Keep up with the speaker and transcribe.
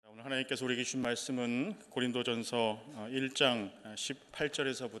하나님께서 우리에게 주신 말씀은 고린도전서 1장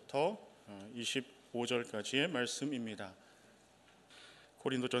 18절에서부터 25절까지의 말씀입니다.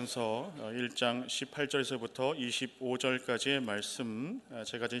 고린도전서 1장 18절에서부터 25절까지의 말씀,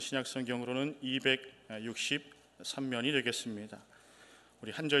 제가 가진 신약성경으로는 263면이 되겠습니다.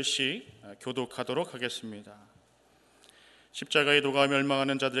 우리 한 절씩 교독하도록 하겠습니다. 십자가의 도가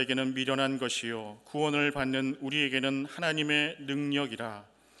멸망하는 자들에게는 미련한 것이요 구원을 받는 우리에게는 하나님의 능력이라.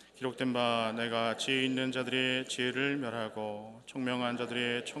 기록된 바 내가 지혜 있는 자들의 지혜를 멸하고 총명한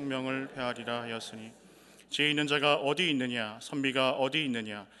자들의 총명을 폐하리라 하였으니, 지혜 있는 자가 어디 있느냐, 선비가 어디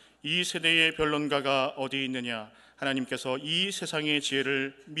있느냐, 이 세대의 변론가가 어디 있느냐. 하나님께서 이 세상의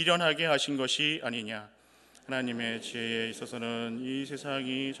지혜를 미련하게 하신 것이 아니냐. 하나님의 지혜에 있어서는 이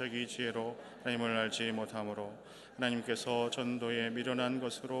세상이 자기 지혜로 하나님을 알지 못하므로 하나님께서 전도에 미련한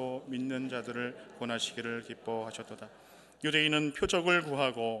것으로 믿는 자들을 권하시기를 기뻐하셨도다. 유대인은 표적을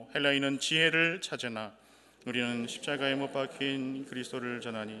구하고 헬라인은 지혜를 찾으나 우리는 십자가에 못 박힌 그리스도를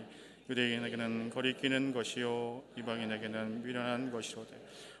전하니 유대인에게는 거리끼는 것이요 이방인에게는 미련한 것이로되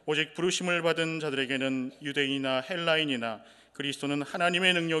오직 부르심을 받은 자들에게는 유대인이나 헬라인이나 그리스도는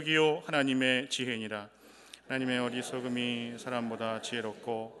하나님의 능력이요 하나님의 지혜니라. 하나님의 어리석음이 사람보다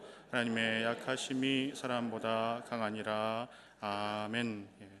지혜롭고 하나님의 약하심이 사람보다 강하니라. 아멘.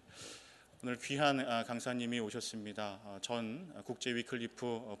 오늘 귀한 강사님이 오셨습니다. 전 국제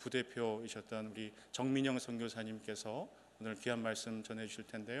위클리프 부대표이셨던 우리 정민영 선교사님께서 오늘 귀한 말씀 전해 주실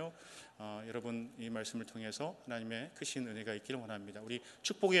텐데요. 여러분 이 말씀을 통해서 하나님의 크신 은혜가 있기를 원합니다. 우리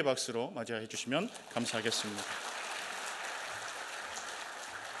축복의 박수로 맞이해 주시면 감사하겠습니다.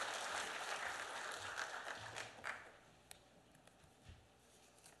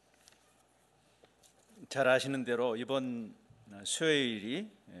 잘 아시는 대로 이번 수요일이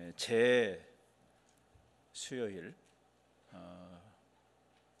제 수요일,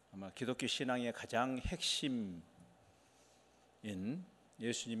 아마 기독교 신앙의 가장 핵심인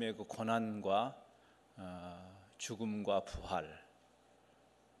예수님의 그 고난과 죽음과 부활을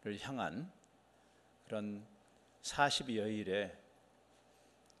향한 그런 40여일의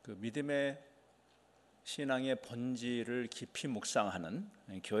그 믿음의 신앙의 본질을 깊이 묵상하는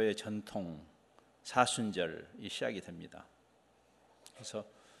교회 전통 사순절이 시작이 됩니다. 그래서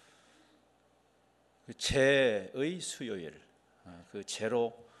그 제의 수요일, 그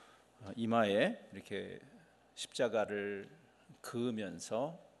제로 이마에 이렇게 십자가를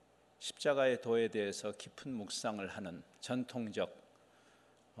그으면서 십자가의 도에 대해서 깊은 묵상을 하는 전통적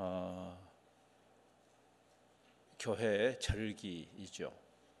교회의 절기이죠.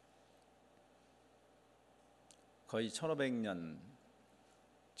 거의 1500년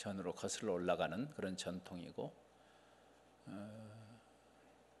전으로 거슬러 올라가는 그런 전통이고,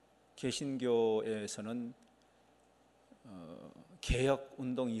 개신교에서는 개혁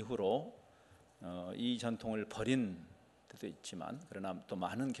운동 이후로 이 전통을 버린 데도 있지만, 그러나 또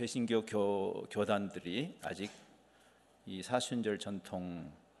많은 개신교 교단들이 아직 이 사순절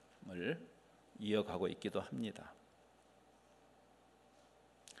전통을 이어가고 있기도 합니다.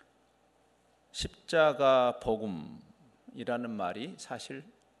 십자가 복음이라는 말이 사실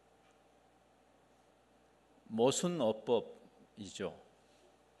모순어법이죠.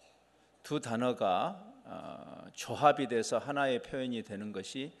 두 단어가 조합이 돼서 하나의 표현이 되는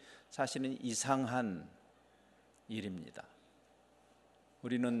것이 사실은 이상한 일입니다.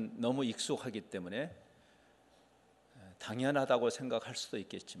 우리는 너무 익숙하기 때문에 당연하다고 생각할 수도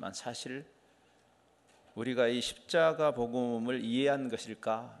있겠지만, 사실 우리가 이 십자가 복음을 이해한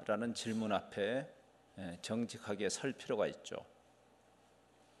것일까라는 질문 앞에 정직하게 설 필요가 있죠.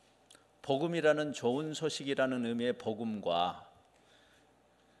 복음이라는 좋은 소식이라는 의미의 복음과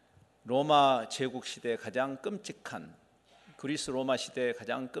로마 제국 시대의 가장 끔찍한, 그리스 로마 시대의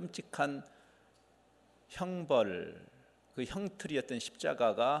가장 끔찍한 형벌, 그 형틀이었던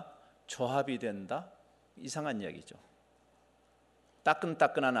십자가가 조합이 된다? 이상한 이야기죠.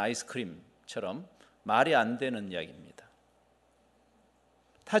 따끈따끈한 아이스크림처럼 말이 안 되는 이야기입니다.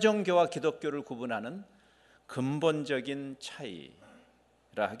 타종교와 기독교를 구분하는 근본적인 차이라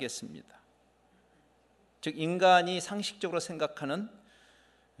하겠습니다. 즉, 인간이 상식적으로 생각하는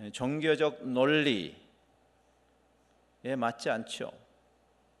종교적 논리에 맞지 않죠.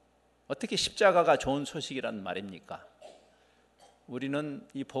 어떻게 십자가가 좋은 소식이란 말입니까? 우리는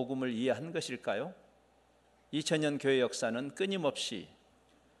이 복음을 이해한 것일까요? 2000년 교회 역사는 끊임없이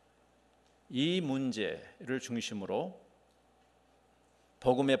이 문제를 중심으로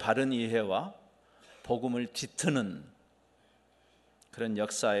복음의 바른 이해와 복음을 뒤트는 그런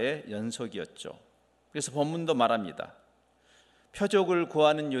역사의 연속이었죠. 그래서 본문도 말합니다. 표적을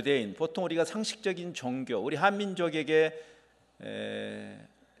구하는 유대인, 보통 우리가 상식적인 종교, 우리 한민족에게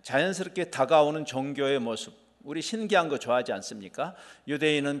자연스럽게 다가오는 종교의 모습, 우리 신기한 거 좋아하지 않습니까?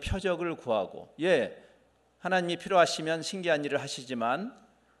 유대인은 표적을 구하고, 하나님이 필요하시면 신기한 일을 하시지만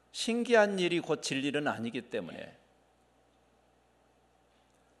신기한 일이 곧 진리는 아니기 때문에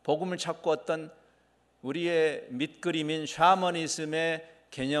복음을 찾고 어떤 우리의 밑그림인 샤머니즘의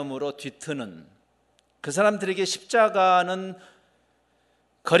개념으로 뒤트는 그 사람들에게 십자가는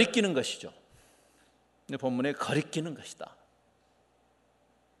거리끼는 것이죠. 근데 본문에 거리끼는 것이다.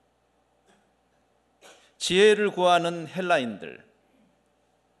 지혜를 구하는 헬라인들,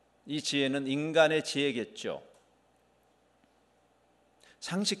 이 지혜는 인간의 지혜겠죠.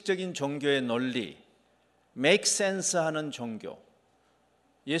 상식적인 종교의 논리, make sense 하는 종교,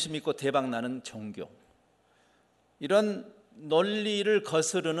 예수 믿고 대박 나는 종교, 이런 논리를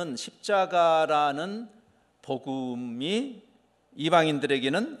거스르는 십자가라는 복음이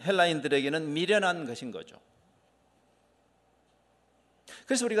이방인들에게는, 헬라인들에게는 미련한 것인 거죠.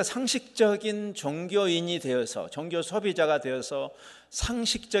 그래서 우리가 상식적인 종교인이 되어서, 종교 소비자가 되어서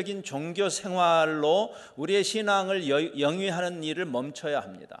상식적인 종교 생활로 우리의 신앙을 영위하는 일을 멈춰야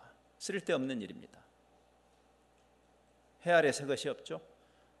합니다. 쓸데없는 일입니다. 해 아래 새 것이 없죠.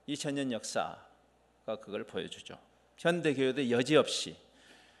 2000년 역사가 그걸 보여주죠. 현대교회도 여지없이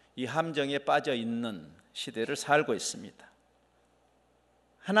이 함정에 빠져 있는 시대를 살고 있습니다.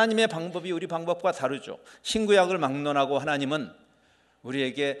 하나님의 방법이 우리 방법과 다르죠. 신구약을 막론하고 하나님은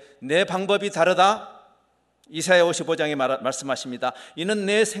우리에게 내 방법이 다르다. 이사야 55장에 말씀하십니다. 이는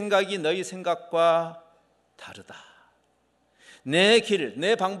내 생각이 너희 생각과 다르다. 내 길,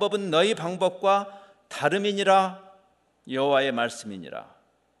 내 방법은 너희 방법과 다름이니라. 여호와의 말씀이니라.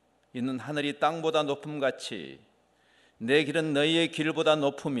 이는 하늘이 땅보다 높음같이 내 길은 너희의 길보다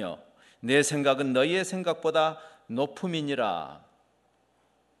높으며 내 생각은 너희의 생각보다 높음이니라.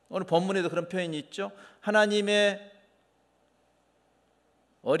 오늘 본문에도 그런 표현이 있죠. 하나님의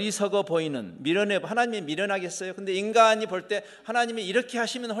어리석어 보이는, 하나님이 미련하겠어요? 근데 인간이 볼 때 하나님이 이렇게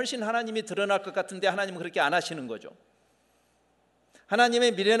하시면 훨씬 하나님이 드러날 것 같은데 하나님은 그렇게 안 하시는 거죠.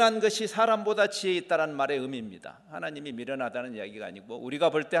 하나님의 미련한 것이 사람보다 지혜 있다는 말의 의미입니다. 하나님이 미련하다는 이야기가 아니고 우리가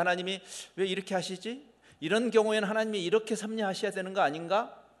볼 때 하나님이 왜 이렇게 하시지? 이런 경우에는 하나님이 이렇게 섭리하셔야 되는 거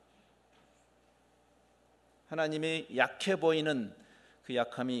아닌가? 하나님이 약해 보이는 그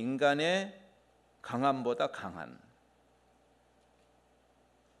약함이 인간의 강함보다 강한,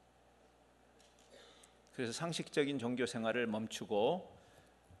 그래서 상식적인 종교 생활을 멈추고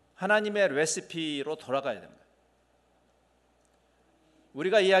하나님의 레시피로 돌아가야 됩니다.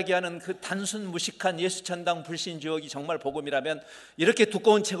 우리가 이야기하는 그 단순 무식한 예수 천당 불신 지옥이 정말 복음이라면 이렇게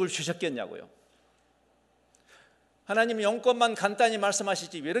두꺼운 책을 주셨겠냐고요. 하나님 영권만 간단히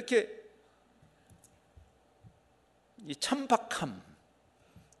말씀하시지 왜 이렇게 이 천박함,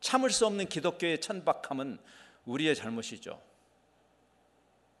 참을 수 없는 기독교의 천박함은 우리의 잘못이죠.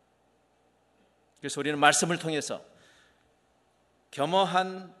 그래서 우리는 말씀을 통해서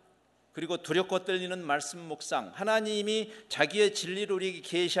겸허한, 그리고 두렵고 떨리는 말씀 묵상, 하나님이 자기의 진리를 우리에게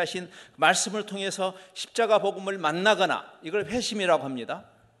계시하신 말씀을 통해서 십자가 복음을 만나거나, 이걸 회심이라고 합니다.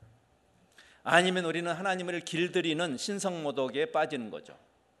 아니면 우리는 하나님을 길들이는 신성모독에 빠지는 거죠.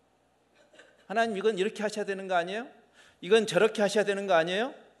 하나님 이건 이렇게 하셔야 되는 거 아니에요? 이건 저렇게 하셔야 되는 거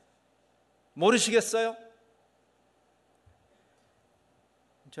아니에요? 모르시겠어요?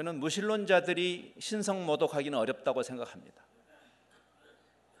 저는 무신론자들이 신성모독하기는 어렵다고 생각합니다.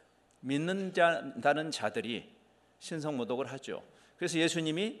 믿는다는 자들이 신성모독을 하죠. 그래서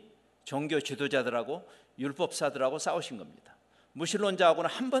예수님이 종교 지도자들하고 율법사들하고 싸우신 겁니다. 무신론자하고는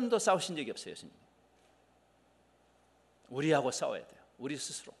한 번도 싸우신 적이 없어요. 예수님. 우리하고 싸워야 돼요. 우리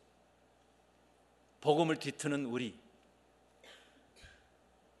스스로. 복음을 뒤트는 우리.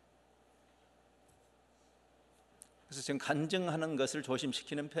 그래서 지금 간증하는 것을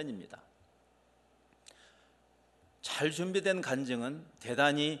조심시키는 편입니다. 잘 준비된 간증은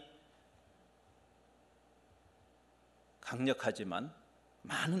대단히 강력하지만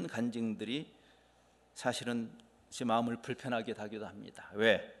많은 간증들이 사실은 제 마음을 불편하게 하기도 합니다.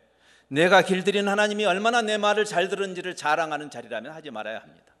 왜? 내가 길들인 하나님이 얼마나 내 말을 잘 들은지를 자랑하는 자리라면 하지 말아야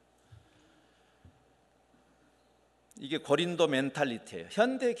합니다. 이게 고린도 멘탈리티예요.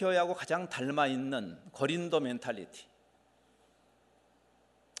 현대 교회하고 가장 닮아 있는 고린도 멘탈리티.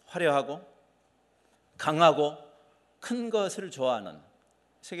 화려하고 강하고 큰 것을 좋아하는,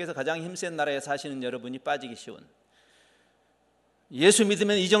 세계에서 가장 힘센 나라에 사시는 여러분이 빠지기 쉬운, 예수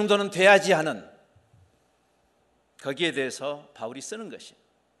믿으면 이 정도는 돼야지 하는, 거기에 대해서 바울이 쓰는 것이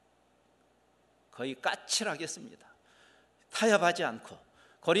거의 까칠하게 씁니다. 타협하지 않고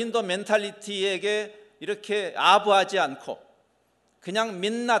고린도 멘탈리티에게 이렇게 아부하지 않고 그냥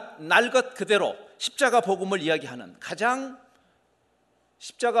민낯 날 것 그대로 십자가 복음을 이야기하는 가장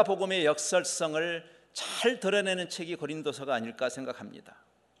십자가 복음의 역설성을 잘 드러내는 책이 고린도서가 아닐까 생각합니다.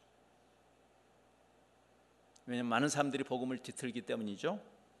 왜냐하면 많은 사람들이 복음을 뒤틀기 때문이죠.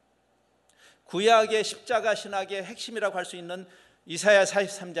 구약의 십자가 신학의 핵심이라고 할 수 있는 이사야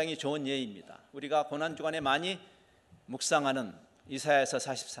 43장이 좋은 예입니다. 우리가 고난주간에 많이 묵상하는 이사야서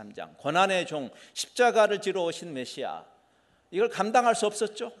 43장, 고난의 종, 십자가를 지러 오신 메시아, 이걸 감당할 수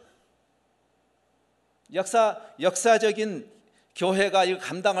없었죠. 역사적인 교회가 이걸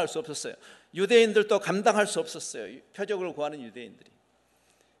감당할 수 없었어요. 유대인들도 감당할 수 없었어요. 표적을 구하는 유대인들이.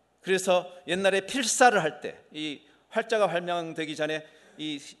 그래서 옛날에 필사를 할 때, 이 활자가 발명되기 전에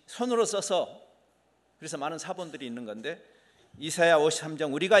이 손으로 써서, 그래서 많은 사본들이 있는 건데, 이사야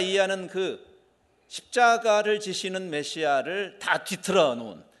 53장, 우리가 이해하는 그 십자가를 지시는 메시아를 다 뒤틀어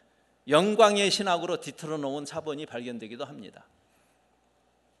놓은, 영광의 신학으로 뒤틀어 놓은 사본이 발견되기도 합니다.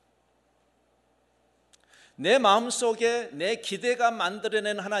 내 마음속에 내 기대가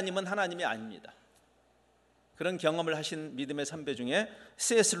만들어낸 하나님은 하나님이 아닙니다. 그런 경험을 하신 믿음의 선배 중에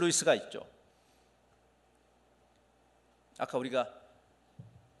C.S. 루이스가 있죠. 아까 우리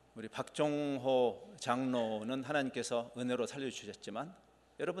박종호 장로는 하나님께서 은혜로 살려주셨지만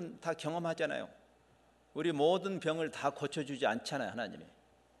여러분 다 경험하잖아요. 우리 모든 병을 다 고쳐주지 않잖아요, 하나님이.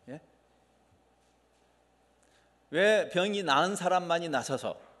 예? 왜 병이 나은 사람만이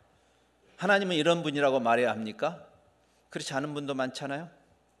나서서 하나님은 이런 분이라고 말해야 합니까? 그렇지 않은 분도 많잖아요.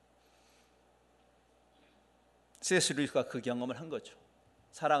 C.S. 루이스가 그 경험을 한 거죠.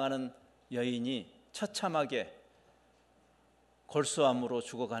 사랑하는 여인이 처참하게 골수암으로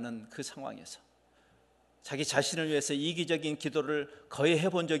죽어가는 그 상황에서 자기 자신을 위해서 이기적인 기도를 거의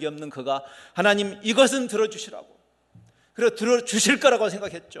해본 적이 없는 그가 하나님 이것은 들어주시라고, 그리고 들어주실 거라고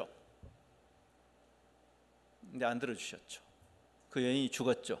생각했죠. 근데 안 들어주셨죠. 그 여인이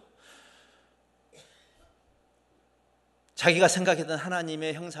죽었죠. 자기가 생각했던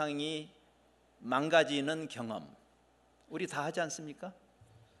하나님의 형상이 망가지는 경험, 우리 다 하지 않습니까?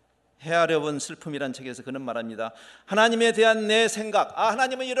 헤아려본 슬픔이란 책에서 그는 말합니다. 하나님에 대한 내 생각,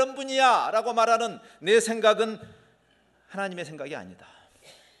 하나님은 이런 분이야 라고 말하는 내 생각은 하나님의 생각이 아니다.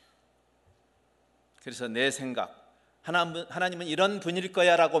 그래서 내 생각, 하나님은 이런 분일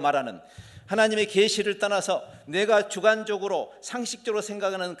거야 라고 말하는 하나님의 계시를 떠나서 내가 주관적으로 상식적으로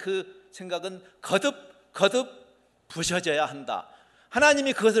생각하는 그 생각은 거듭 부셔져야 한다.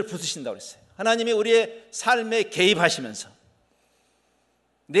 하나님이 그것을 부수신다고 그랬어요. 하나님이 우리의 삶에 개입하시면서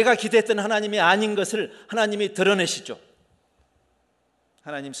내가 기대했던 하나님이 아닌 것을 하나님이 드러내시죠.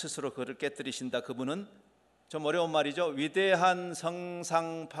 하나님 스스로 그를 깨뜨리신다. 그분은 좀 어려운 말이죠. 위대한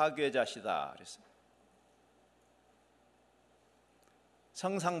성상 파괴자시다 그랬어요.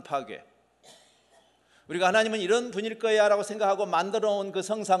 성상 파괴. 우리가 하나님은 이런 분일 거야 라고 생각하고 만들어 놓은 그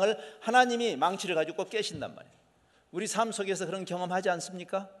성상을 하나님이 망치를 가지고 깨신단 말이에요. 우리 삶 속에서 그런 경험하지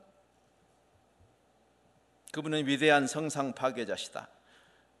않습니까? 그분은 위대한 성상 파괴자시다.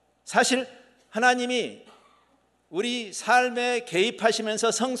 사실 하나님이 우리 삶에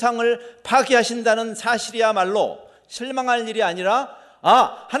개입하시면서 성상을 파괴하신다는 사실이야말로 실망할 일이 아니라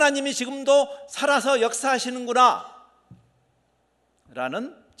하나님이 지금도 살아서 역사하시는구나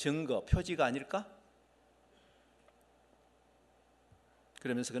라는 증거, 표지가 아닐까?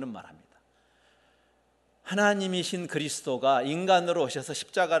 그러면서 그는 말합니다. 하나님이신 그리스도가 인간으로 오셔서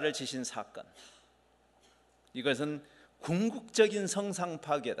십자가를 지신 사건, 이것은 궁극적인 성상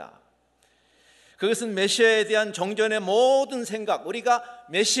파괴다. 그것은 메시아에 대한 종전의 모든 생각, 우리가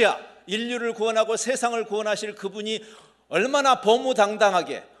메시아, 인류를 구원하고 세상을 구원하실 그분이 얼마나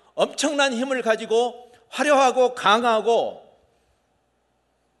보무당당하게 엄청난 힘을 가지고 화려하고 강하고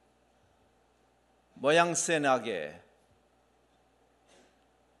모양새나게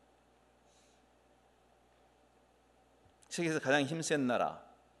세계에서 가장 힘센 나라,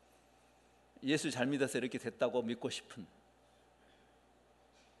 예수 잘 믿어서 이렇게 됐다고 믿고 싶은,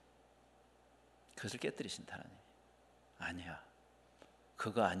 그것을 깨뜨리신다. 하나님 아니야,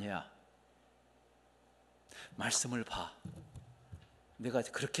 그거 아니야. 말씀을 봐, 내가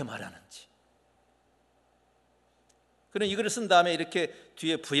그렇게 말하는지. 그는 이 글을 쓴 다음에 이렇게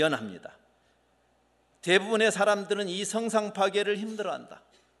뒤에 부연합니다. 대부분의 사람들은 이 성상 파괴를 힘들어한다.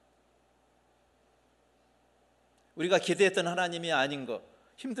 우리가 기대했던 하나님이 아닌 거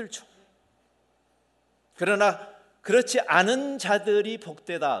힘들죠. 그러나 그렇지 않은 자들이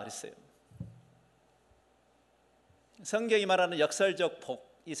복되다 그랬어요. 성경이 말하는 역설적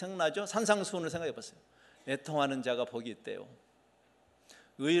복이 생각나죠? 산상수훈을 생각해 보세요. 애통하는 자가 복이 있대요.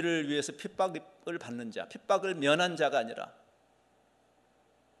 의를 위해서 핍박을 받는 자, 핍박을 면한 자가 아니라,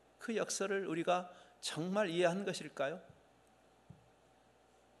 그 역설을 우리가 정말 이해한 것일까요?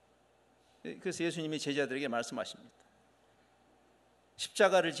 그래서 예수님이 제자들에게 말씀하십니다.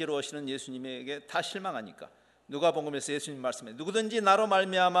 십자가를 지러 오시는 예수님에게 다 실망하니까 누가복음에서 예수님 말씀해 누구든지 나로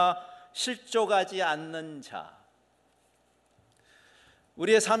말미암아 실족하지 않는 자,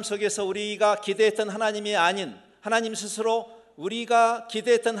 우리의 삶 속에서 우리가 기대했던 하나님이 아닌 하나님 스스로 우리가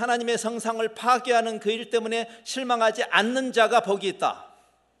기대했던 하나님의 성상을 파괴하는 그 일 때문에 실망하지 않는 자가 복이 있다.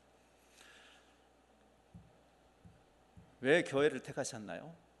 왜 교회를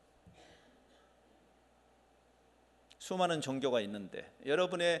택하셨나요? 수많은 종교가 있는데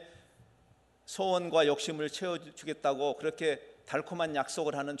여러분의 소원과 욕심을 채워주겠다고 그렇게 달콤한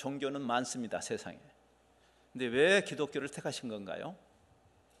약속을 하는 종교는 많습니다, 세상에. 근데 왜 기독교를 택하신 건가요?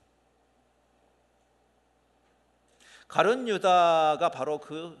 가룟 유다가 바로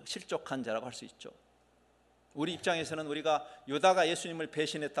그 실족한 자라고 할 수 있죠. 우리 입장에서는 우리가 유다가 예수님을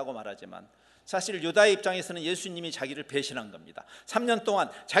배신했다고 말하지만 사실 유다의 입장에서는 예수님이 자기를 배신한 겁니다. 3년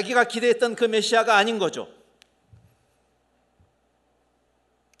동안 자기가 기대했던 그 메시아가 아닌 거죠.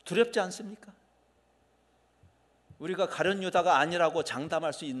 두렵지 않습니까? 우리가 가룟 유다가 아니라고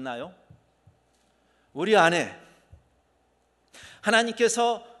장담할 수 있나요? 우리 안에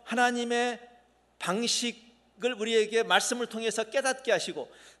하나님께서 하나님의 방식을 우리에게 말씀을 통해서 깨닫게 하시고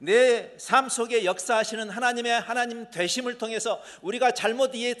내 삶 속에 역사하시는 하나님 되심을 통해서 우리가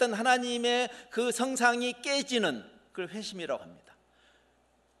잘못 이해했던 하나님의 그 성상이 깨지는 그걸 회심이라고 합니다.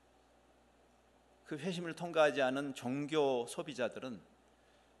 그 회심을 통과하지 않은 종교 소비자들은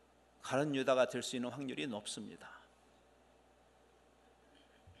가룟 유다가 될 수 있는 확률이 높습니다.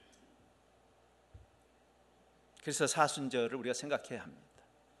 그래서 사순절을 우리가 생각해야 합니다.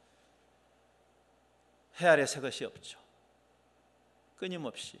 해 아래 새 것이 없죠.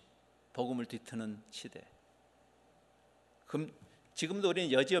 끊임없이 복음을 뒤트는 시대. 지금도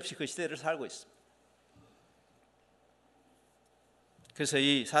우리는 여지없이 그 시대를 살고 있습니다. 그래서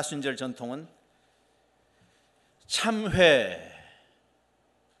이 사순절 전통은 참회,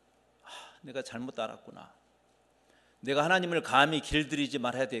 내가 잘못 알았구나, 내가 하나님을 감히 길들이지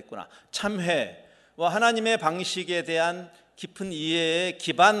말아야 되겠구나, 참회와 하나님의 방식에 대한 깊은 이해에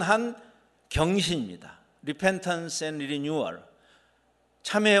기반한 경신입니다. Repentance and Renewal,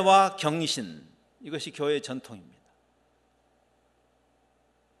 참회와 경신, 이것이 교회의 전통입니다.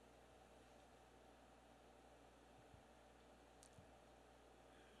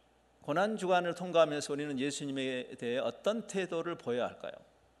 고난주간을 통과하면서 우리는 예수님에 대해 어떤 태도를 보여야 할까요?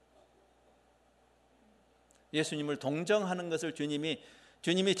 예수님을 동정하는 것을 주님이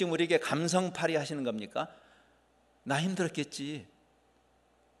지금 우리에게 감성팔이 하시는 겁니까? 나 힘들었겠지.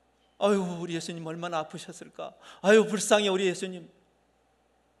 아유, 우리 예수님 얼마나 아프셨을까? 아유, 불쌍해 우리 예수님.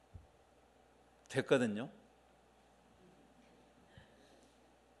 됐거든요.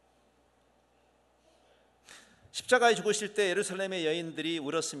 십자가에 죽으실 때 예루살렘의 여인들이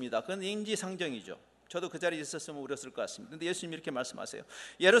울었습니다. 그건 인지상정이죠. 저도 그 자리에 있었으면 울었을 것 같습니다. 그런데 예수님이 이렇게 말씀하세요.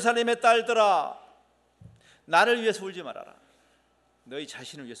 예루살렘의 딸들아, 나를 위해서 울지 말아라. 너희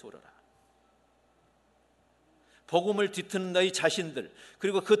자신을 위해서 울어라. 복음을 뒤트는 너희 자신들,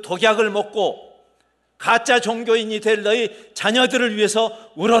 그리고 그 독약을 먹고 가짜 종교인이 될 너희 자녀들을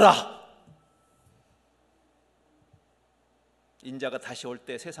위해서 울어라. 인자가 다시 올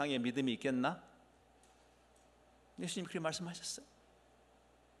때 세상에 믿음이 있겠나? 예수님이 그렇게 말씀하셨어요.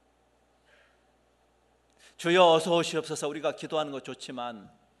 주여 어서 오시옵소서. 우리가 기도하는 것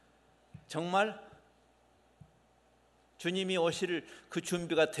좋지만 정말 주님이 오실 그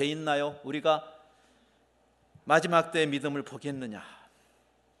준비가 돼 있나요? 우리가 마지막 때의 믿음을 보겠느냐?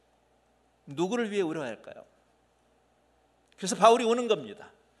 누구를 위해 울어야 할까요? 그래서 바울이 우는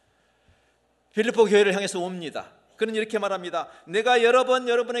겁니다. 빌립보 교회를 향해서 옵니다. 그는 이렇게 말합니다. 내가 여러 번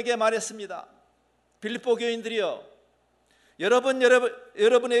여러분에게 말했습니다. 빌립보 교인들이여,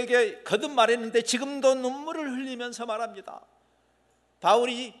 여러분에게 거듭 말했는데 지금도 눈물을 흘리면서 말합니다.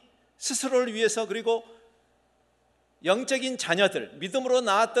 바울이 스스로를 위해서, 그리고 영적인 자녀들, 믿음으로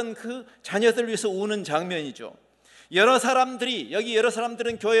낳았던 그 자녀들을 위해서 우는 장면이죠. 여러 사람들이, 여기 여러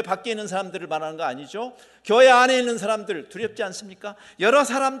사람들은 교회 밖에 있는 사람들을 말하는 거 아니죠? 교회 안에 있는 사람들 두렵지 않습니까? 여러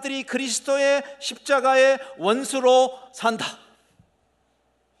사람들이 그리스도의 십자가의 원수로 산다.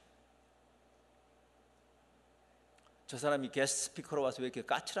 저 사람이 게스트 스피커로 와서 왜 이렇게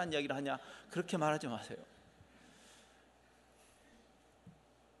까칠한 이야기를 하냐, 그렇게 말하지 마세요.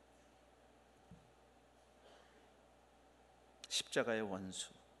 십자가의 원수,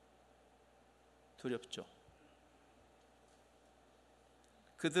 두렵죠.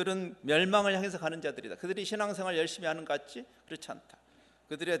 그들은 멸망을 향해서 가는 자들이다. 그들이 신앙생활 열심히 하는 것 같지? 그렇지 않다.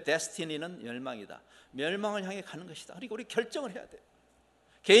 그들의 데스티니는 멸망이다. 멸망을 향해 가는 것이다. 그리고 우리 결정을 해야 돼요.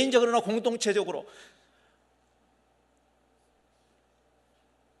 개인적으로나 공동체적으로.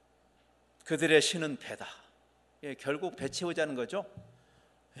 그들의 신은 배다. 예, 결국 배 채우자는 거죠.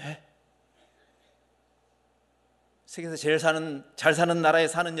 세계에서 제일 잘 사는 나라에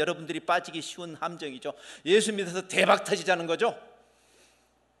사는 여러분들이 빠지기 쉬운 함정이죠. 예수 믿어서 대박 터지자는 거죠.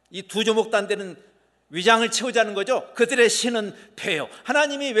 이 두 조목도 안 되는 위장을 채우자는 거죠. 그들의 신은 배요.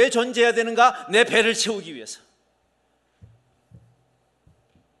 하나님이 왜 존재해야 되는가? 내 배를 채우기 위해서.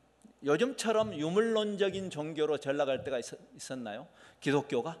 요즘처럼 유물론적인 종교로 전락할 때가 있었나요?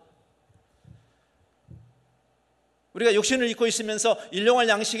 기독교가? 우리가 육신을 입고 있으면서 일용할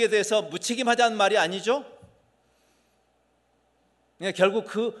양식에 대해서 무책임하자는 말이 아니죠. 결국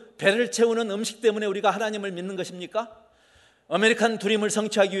그 배를 채우는 음식 때문에 우리가 하나님을 믿는 것입니까? 아메리칸 드림을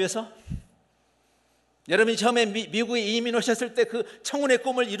성취하기 위해서? 여러분이 처음에 미국에 이민 오셨을 때 그 청운의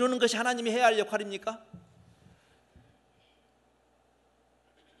꿈을 이루는 것이 하나님이 해야 할 역할입니까?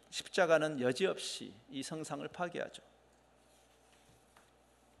 십자가는 여지없이 이 성상을 파괴하죠.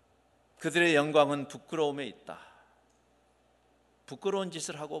 그들의 영광은 부끄러움에 있다. 부끄러운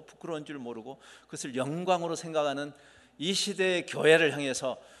짓을 하고 부끄러운 줄 모르고 그것을 영광으로 생각하는 이 시대의 교회를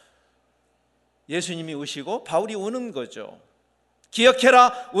향해서 예수님이 우시고 바울이 우는 거죠.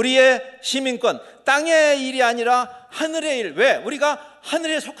 기억해라, 우리의 시민권, 땅의 일이 아니라 하늘의 일. 왜? 우리가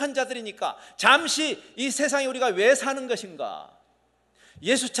하늘에 속한 자들이니까. 잠시 이 세상에 우리가 왜 사는 것인가?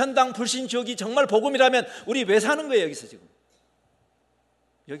 예수 천당 불신 지옥이 정말 복음이라면 우리 왜 사는 거예요? 여기서 지금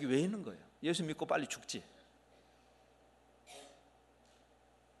여기 왜 있는 거예요? 예수 믿고 빨리 죽지.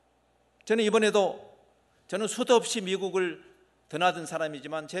 저는 이번에도 저는 수도 없이 미국을 드나든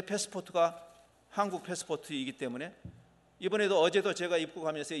사람이지만 제 패스포트가 한국 패스포트이기 때문에 이번에도 어제도 제가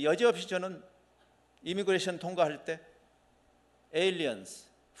입국하면서 여지없이 저는 이미그레이션 통과할 때 aliens,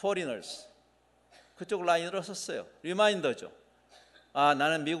 foreigners 그쪽 라인으로 썼어요. 리마인더죠. 아,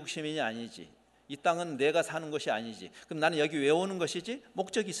 나는 미국 시민이 아니지. 이 땅은 내가 사는 것이 아니지. 그럼 나는 여기 왜 오는 것이지?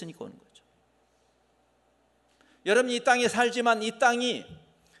 목적이 있으니까 오는 거죠. 여러분이 이 땅에 살지만 이 땅이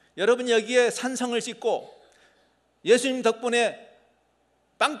여러분이 여기에 산성을 싣고 예수님 덕분에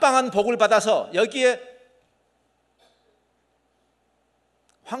빵빵한 복을 받아서 여기에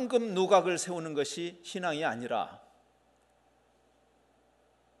황금 누각을 세우는 것이 신앙이 아니라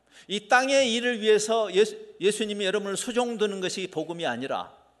이 땅의 일을 위해서 예수님이 여러분을 수종드는 것이 복음이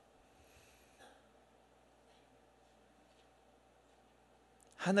아니라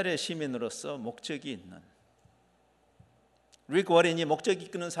하늘의 시민으로서 목적이 있는 릭 워렌이 목적이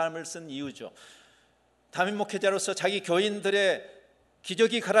이끄는 삶을 쓴 이유죠. 담임 목회자로서 자기 교인들의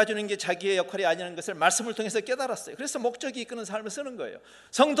기저귀 갈아주는 게 자기의 역할이 아니라는 것을 말씀을 통해서 깨달았어요. 그래서 목적이 이끄는 삶을 쓰는 거예요.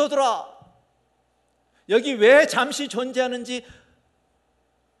 성도들아, 여기 왜 잠시 존재하는지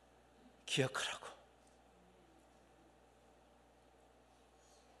기억하라고.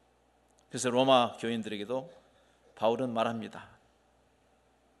 그래서 로마 교인들에게도 바울은 말합니다.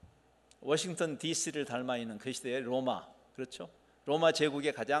 워싱턴 DC를 닮아 있는 그 시대의 로마, 그렇죠? 로마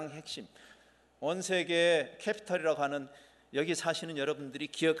제국의 가장 핵심, 온 세계의 캐피털이라고 하는 여기 사시는 여러분들이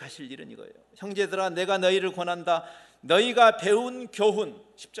기억하실 일은 이거예요. 형제들아, 내가 너희를 권한다. 너희가 배운 교훈,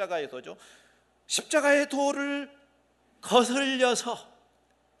 십자가의 도죠. 십자가의 도를 거슬려서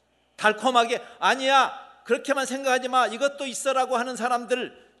달콤하게 아니야, 그렇게만 생각하지 마, 이것도 있어라고 하는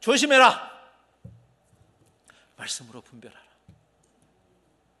사람들 조심해라. 말씀으로 분별하라.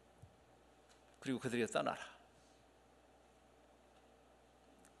 그리고 그들에게 떠나라.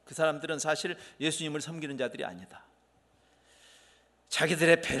 그 사람들은 사실 예수님을 섬기는 자들이 아니다.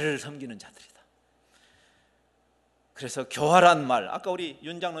 자기들의 배를 섬기는 자들이다. 그래서 교활한 말, 아까 우리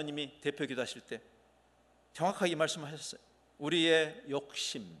윤 장로님이 대표 기도하실 때 정확하게 말씀하셨어요. 우리의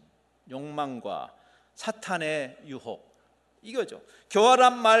욕심, 욕망과 사탄의 유혹, 이거죠.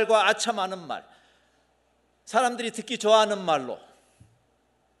 교활한 말과 아첨하는 말, 사람들이 듣기 좋아하는 말로.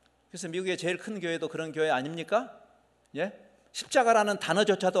 그래서 미국의 제일 큰 교회도 그런 교회 아닙니까? 예? 십자가라는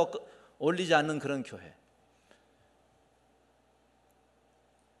단어조차도 어울리지 않는 그런 교회.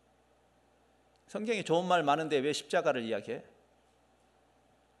 성경에 좋은 말 많은데 왜 십자가를 이야기해?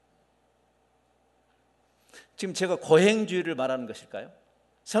 지금 제가 고행주의를 말하는 것일까요?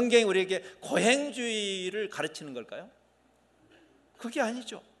 성경이 우리에게 고행주의를 가르치는 걸까요? 그게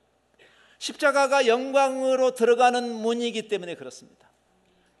아니죠. 십자가가 영광으로 들어가는 문이기 때문에 그렇습니다.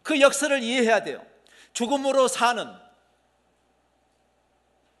 그 역사를 이해해야 돼요. 죽음으로 사는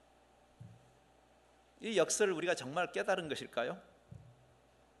이 역사를 우리가 정말 깨달은 것일까요?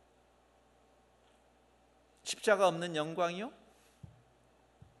 십자가 없는 영광이요?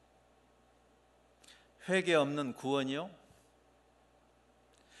 회개 없는 구원이요?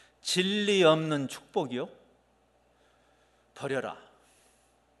 진리 없는 축복이요? 버려라.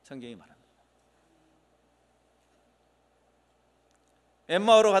 성경이 말합니다.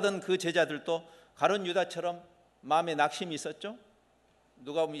 엠마오로 가던 그 제자들도 가룟 유다처럼 마음에 낙심이 있었죠?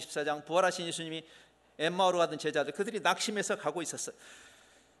 누가복음 24장 부활하신 예수님이 엠마오로 가던 제자들, 그들이 낙심해서 가고 있었어요.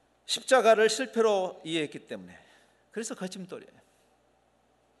 십자가를 실패로 이해했기 때문에. 그래서 거짓말이에요.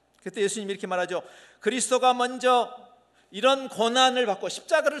 그때 예수님이 이렇게 말하죠. 그리스도가 먼저 이런 고난을 받고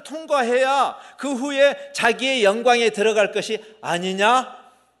십자가를 통과해야 그 후에 자기의 영광에 들어갈 것이 아니냐?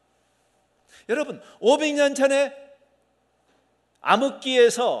 여러분, 500년 전에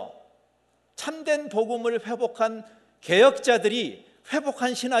암흑기에서 참된 복음을 회복한 개혁자들이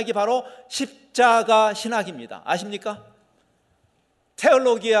회복한 신학이 바로 십자가 신학입니다. 아십니까?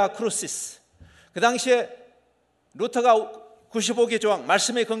 테올로기아 크루시스. 그 당시에 루터가 95개 조항,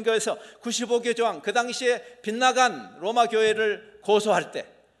 말씀에 근거해서 95개 조항, 그 당시에 빗나간 로마 교회를 고소할 때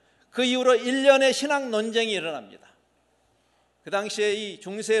그 이후로 1년의 신학 논쟁이 일어납니다. 그 당시에 이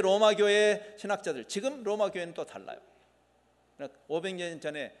중세 로마 교회 신학자들, 지금 로마 교회는 또 달라요. 500년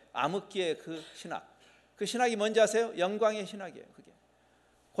전에 암흑기의 그 신학이 뭔지 아세요? 영광의 신학이에요. 그게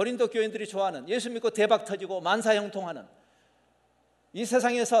고린도 교인들이 좋아하는, 예수 믿고 대박 터지고 만사형통하는, 이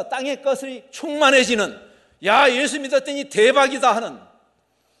세상에서 땅의 것이 충만해지는, 야, 예수 믿었더니 대박이다 하는,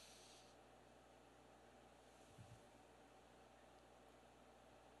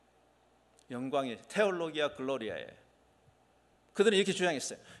 영광의 테올로기아 글로리아에, 그들은 이렇게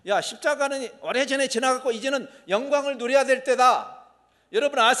주장했어요. 야, 십자가는 오래전에 지나갔고 이제는 영광을 누려야 될 때다.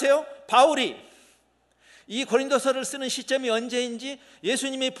 여러분 아세요? 바울이 이 고린도서를 쓰는 시점이 언제인지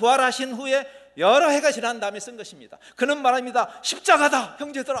예수님이 부활하신 후에 여러 해가 지난 다음에 쓴 것입니다. 그는 말합니다. 십자가다,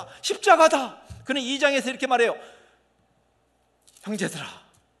 형제들아, 십자가다. 그는 2장에서 이렇게 말해요. 형제들아,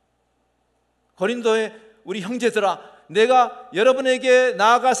 고린도의 우리 형제들아, 내가 여러분에게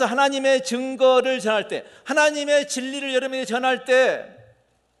나아가서 하나님의 증거를 전할 때, 하나님의 진리를 여러분에게 전할 때,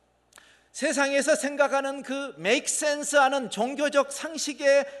 세상에서 생각하는 그 make sense 하는 종교적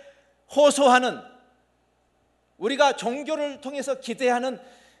상식에 호소하는, 우리가 종교를 통해서 기대하는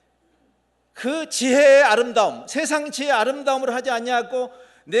그 지혜의 아름다움, 세상 지혜의 아름다움으로 하지 아니하고,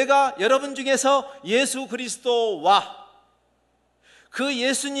 내가 여러분 중에서 예수 그리스도와 그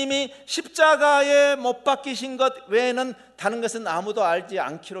예수님이 십자가에 못 박히신 것 외에는 다른 것은 아무도 알지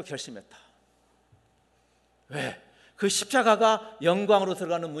않기로 결심했다. 왜? 그 십자가가 영광으로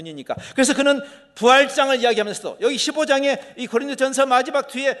들어가는 문이니까. 그래서 그는 부활장을 이야기하면서도, 여기 15장에 이 고린도전서 마지막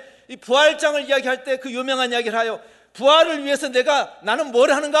뒤에 이 부활장을 이야기할 때 그 유명한 이야기를 하여, 부활을 위해서 나는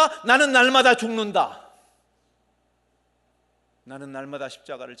뭘 하는가? 나는 날마다 죽는다. 나는 날마다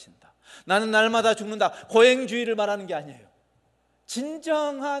십자가를 진다. 나는 날마다 죽는다. 고행주의를 말하는 게 아니에요.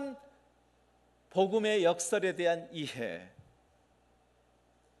 진정한 복음의 역설에 대한 이해.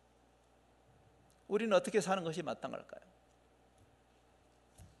 우리는 어떻게 사는 것이 마땅할까요?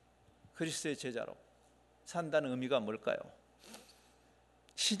 그리스도의 제자로 산다는 의미가 뭘까요?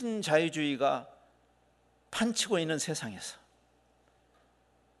 신자유주의가 판치고 있는 세상에서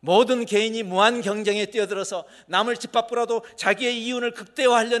모든 개인이 무한 경쟁에 뛰어들어서 남을 짓밟고라도 자기의 이윤을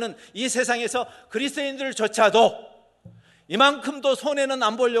극대화하려는 이 세상에서 그리스도인들조차도 이만큼도 손해는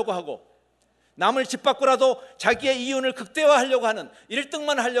안 보려고 하고, 남을 짓밟고라도 자기의 이윤을 극대화하려고 하는,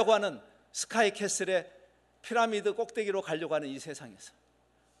 1등만 하려고 하는, 스카이캐슬의 피라미드 꼭대기로 가려고 하는 이 세상에서,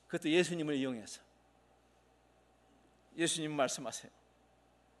 그것도 예수님을 이용해서, 예수님 말씀하세요.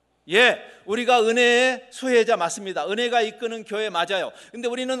 예, 우리가 은혜의 수혜자 맞습니다. 은혜가 이끄는 교회 맞아요. 근데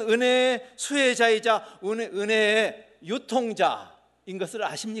우리는 은혜의 수혜자이자 은혜의 유통자인 것을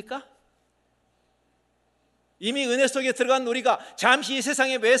아십니까? 이미 은혜 속에 들어간 우리가 잠시 이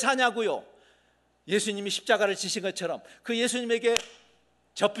세상에 왜 사냐고요? 예수님이 십자가를 지신 것처럼 그 예수님에게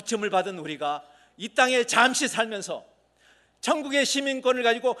접붙임을 받은 우리가 이 땅에 잠시 살면서 천국의 시민권을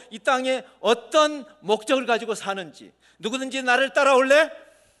가지고 이 땅에 어떤 목적을 가지고 사는지, 누구든지 나를 따라올래?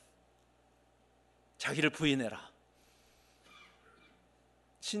 자기를 부인해라.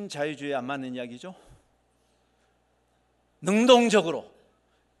 신자유주의에 안 맞는 이야기죠. 능동적으로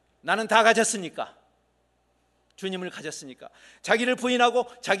나는 다 가졌으니까, 주님을 가졌으니까 자기를 부인하고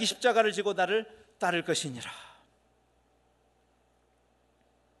자기 십자가를 지고 나를 따를 것이니라.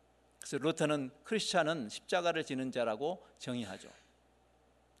 그래서 루터는 크리스찬은 십자가를 지는 자라고 정의하죠.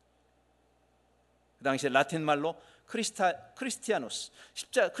 그 당시에 라틴 말로 크리스티아누스,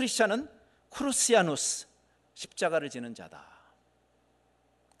 크리스찬은 크루시아누스, 십자가를 지는 자다.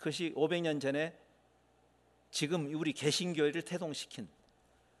 그것이 500년 전에 지금 우리 개신교회를 태동시킨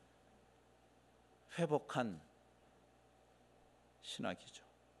회복한 신학이죠.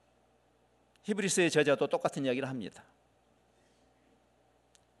 히브리서의 저자도 똑같은 이야기를 합니다.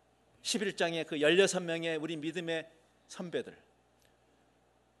 11장에 그 16명의 우리 믿음의 선배들,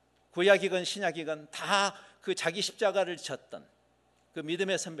 구약이건 신약이건 다 그 자기 십자가를 졌던 그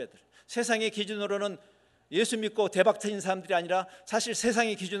믿음의 선배들, 세상의 기준으로는 예수 믿고 대박 터진 사람들이 아니라 사실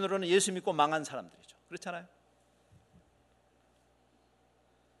세상의 기준으로는 예수 믿고 망한 사람들이죠. 그렇잖아요.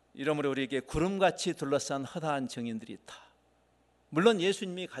 이러므로 우리에게 구름같이 둘러싼 허다한 증인들이 있다. 물론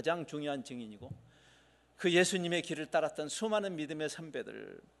예수님이 가장 중요한 증인이고 그 예수님의 길을 따랐던 수많은 믿음의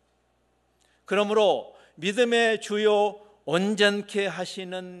선배들, 그러므로 믿음의 주요 온전케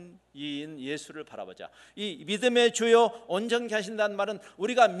하시는 이인 예수를 바라보자. 이 믿음의 주요 온전케 하신다는 말은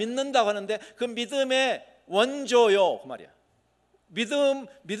우리가 믿는다고 하는데 그 믿음의 원조요 그 말이야.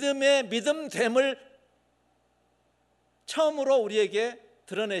 믿음의 믿음됨을 처음으로 우리에게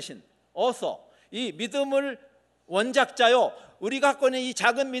드러내신 어서, 이 믿음을 원작자요, 우리가 갖고 있는 이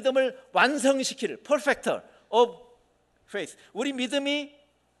작은 믿음을 완성시킬 perfecter of faith, 우리 믿음이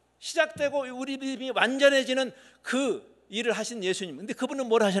시작되고 우리 믿음이 완전해지는 그 일을 하신 예수님. 근데 그분은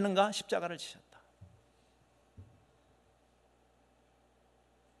뭘 하셨는가? 십자가를 지셨다.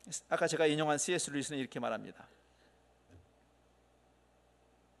 아까 제가 인용한 C.S. 루이스는 이렇게 말합니다.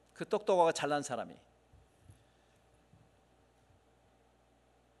 그 똑똑하고 잘난 사람이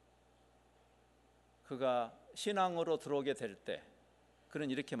그가 신앙으로 들어오게 될 때 그는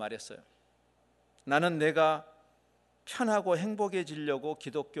이렇게 말했어요. 나는 내가 편하고 행복해지려고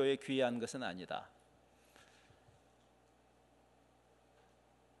기독교에 귀의한 것은 아니다.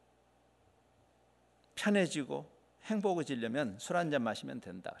 편해지고 행복해지려면 술 한 잔 마시면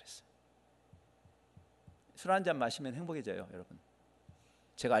된다 그랬어요. 술 한 잔 마시면 행복해져요, 여러분.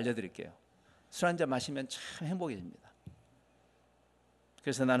 제가 알려드릴게요. 술 한 잔 마시면 참 행복해집니다.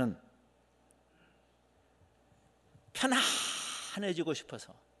 그래서 나는 편안해지고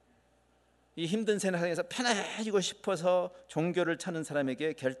싶어서, 이 힘든 세상에서 편안해지고 싶어서 종교를 찾는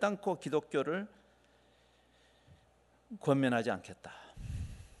사람에게 결단코 기독교를 권면하지 않겠다.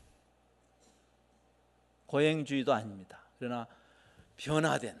 고행주의도 아닙니다. 그러나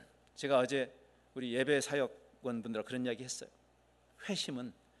변화된, 제가 어제 우리 예배 사역원분들과 그런 이야기 했어요.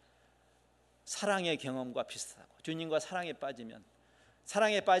 회심은 사랑의 경험과 비슷하고, 주님과 사랑에 빠지면,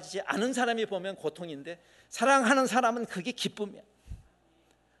 사랑에 빠지지 않은 사람이 보면 고통인데 사랑하는 사람은 그게 기쁨이야.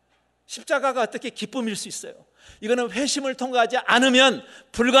 십자가가 어떻게 기쁨일 수 있어요? 이거는 회심을 통과하지 않으면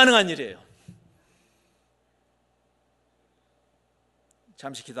불가능한 일이에요.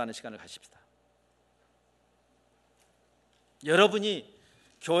 잠시 기도하는 시간을 가집시다. 여러분이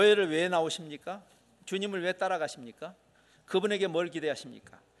교회를 왜 나오십니까? 주님을 왜 따라가십니까? 그분에게 뭘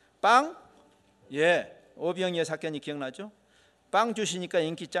기대하십니까? 빵? 예, 오병이의 사건이 기억나죠? 빵 주시니까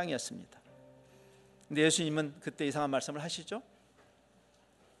인기 짱이었습니다. 근데 예수님은 그때 이상한 말씀을 하시죠?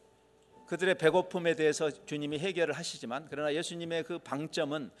 그들의 배고픔에 대해서 주님이 해결을 하시지만, 그러나 예수님의 그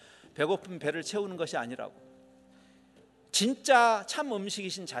방점은 배고픈 배를 채우는 것이 아니라고, 진짜 참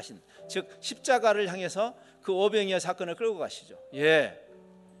음식이신 자신, 즉 십자가를 향해서 그 오병이어 사건을 끌고 가시죠. 예,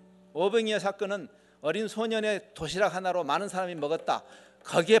 오병이어 사건은 어린 소년의 도시락 하나로 많은 사람이 먹었다,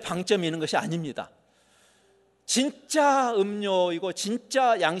 거기에 방점이 있는 것이 아닙니다. 진짜 음료이고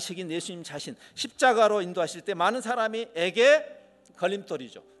진짜 양식인 예수님 자신, 십자가로 인도하실 때 많은 사람에게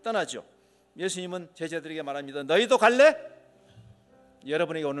걸림돌이죠. 떠나죠. 예수님은 제자들에게 말합니다. 너희도 갈래?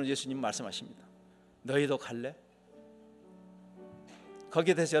 여러분에게 오늘 예수님 말씀하십니다. 너희도 갈래?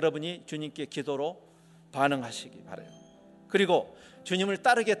 거기에 대해서 여러분이 주님께 기도로 반응하시기 바라요. 그리고 주님을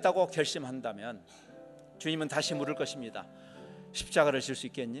따르겠다고 결심한다면 주님은 다시 물을 것입니다. 십자가를 질 수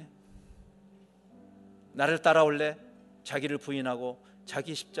있겠니? 나를 따라올래? 자기를 부인하고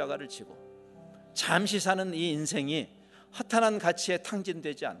자기 십자가를 지고 잠시 사는 이 인생이 허탄한 가치에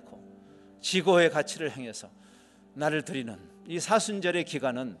탕진되지 않고 지고의 가치를 향해서 나를 드리는 이 사순절의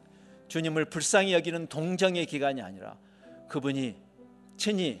기간은 주님을 불쌍히 여기는 동정의 기간이 아니라 그분이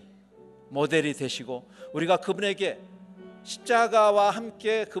친히 모델이 되시고 우리가 그분에게 십자가와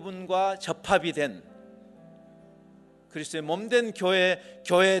함께 그분과 접합이 된 그리스도의 몸된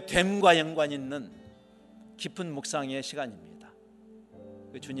교회의 됨과 연관이 있는 깊은 묵상의 시간입니다.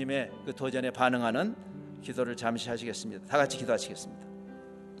 그 주님의 그 도전에 반응하는 기도를 잠시 하시겠습니다. 다 같이 기도하시겠습니다.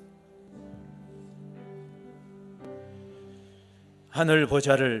 하늘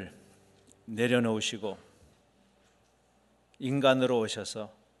보좌를 내려놓으시고 인간으로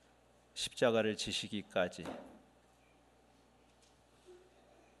오셔서 십자가를 지시기까지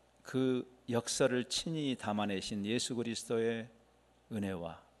그 역사를 친히 담아내신 예수 그리스도의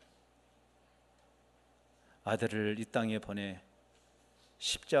은혜와 아들을 이 땅에 보내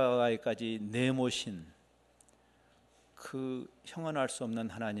십자가에까지 내모신 그 형언할 수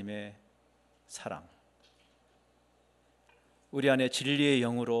없는 하나님의 사랑, 우리 안에 진리의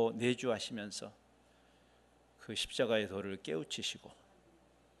영으로 내주하시면서 그 십자가의 도를 깨우치시고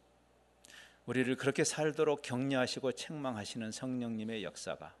우리를 그렇게 살도록 격려하시고 책망하시는 성령님의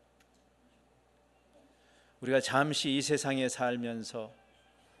역사가 우리가 잠시 이 세상에 살면서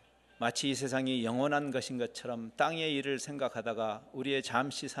마치 이 세상이 영원한 것인 것처럼 땅의 일을 생각하다가 우리의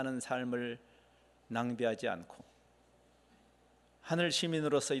잠시 사는 삶을 낭비하지 않고 하늘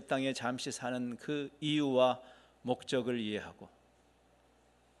시민으로서 이 땅에 잠시 사는 그 이유와 목적을 이해하고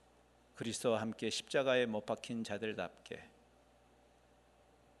그리스도와 함께 십자가에 못 박힌 자들답게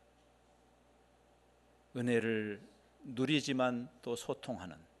은혜를 누리지만 또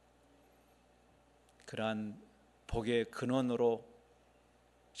소통하는 그러한 복의 근원으로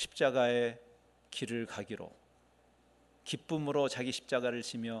십자가의 길을 가기로 기쁨으로 자기 십자가를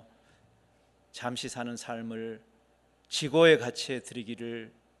지며 잠시 사는 삶을 지고의 가치에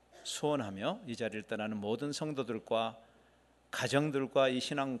드리기를 소원하며 이 자리를 떠나는 모든 성도들과 가정들과 이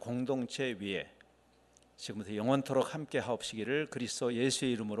신앙 공동체 위에 지금부터 영원토록 함께 하옵시기를 그리스도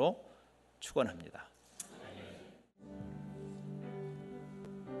예수의 이름으로 축원합니다.